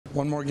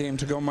One more game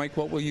to go, Mike.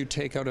 What will you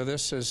take out of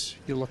this as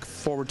you look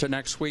forward to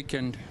next week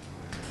and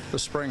the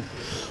spring?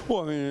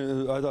 Well, I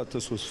mean, I thought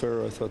this was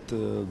fair. I thought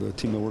the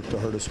team that worked the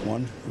hardest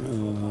won.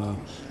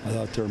 I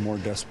thought they were more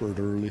desperate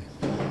early.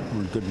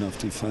 Weren't good enough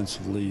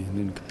defensively.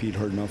 Didn't compete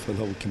hard enough. I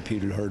thought we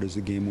competed hard as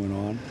the game went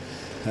on.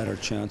 Had our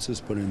chances,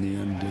 but in the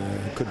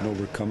end, couldn't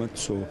overcome it.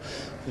 So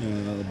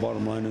the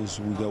bottom line is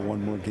we got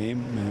one more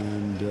game,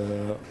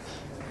 and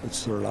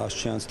it's our last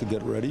chance to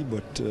get ready,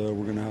 but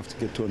we're going to have to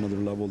get to another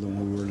level than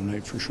we were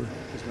tonight for sure.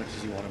 As much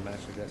as you want to match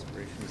the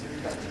desperation, is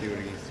it tough to do it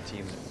against a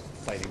team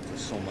fighting for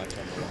so much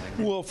on the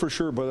line? Well, for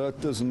sure, but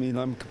that doesn't mean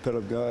I'm a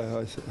competitive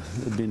guy.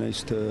 It'd be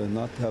nice to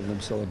not have them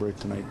celebrate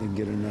tonight and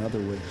get it another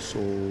way. So,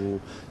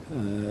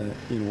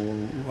 you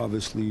know,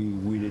 obviously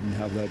we didn't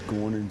have that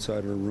going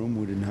inside our room.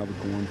 We didn't have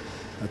it going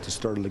at the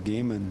start of the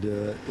game, and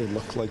it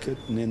looked like it.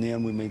 And in the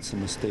end, we made some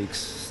mistakes,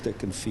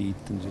 stick and feet,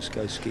 and just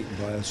guys skating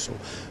by us. So,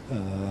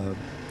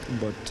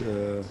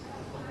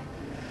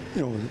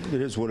 you know,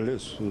 it is what it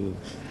is.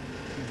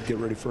 Get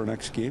ready for our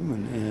next game,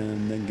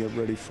 and then get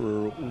ready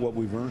for what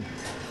we've earned.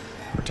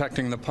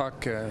 Protecting the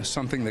puck,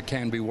 something that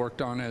can be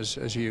worked on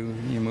as you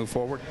move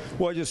forward?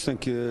 Well, I just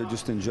think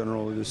just in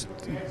general,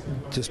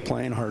 just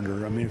playing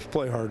harder. I mean, if you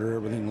play harder,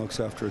 everything looks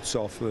after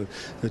itself.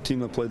 The team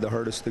that played the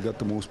hardest, they got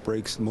the most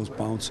breaks, the most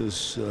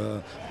bounces,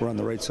 were on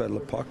the right side of the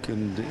puck,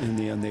 and in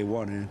the end they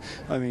won. And,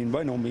 I mean,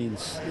 by no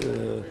means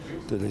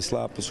did they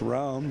slap us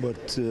around,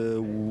 but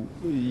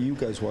you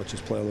guys watch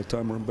us play all the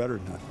time. We're better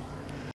than that.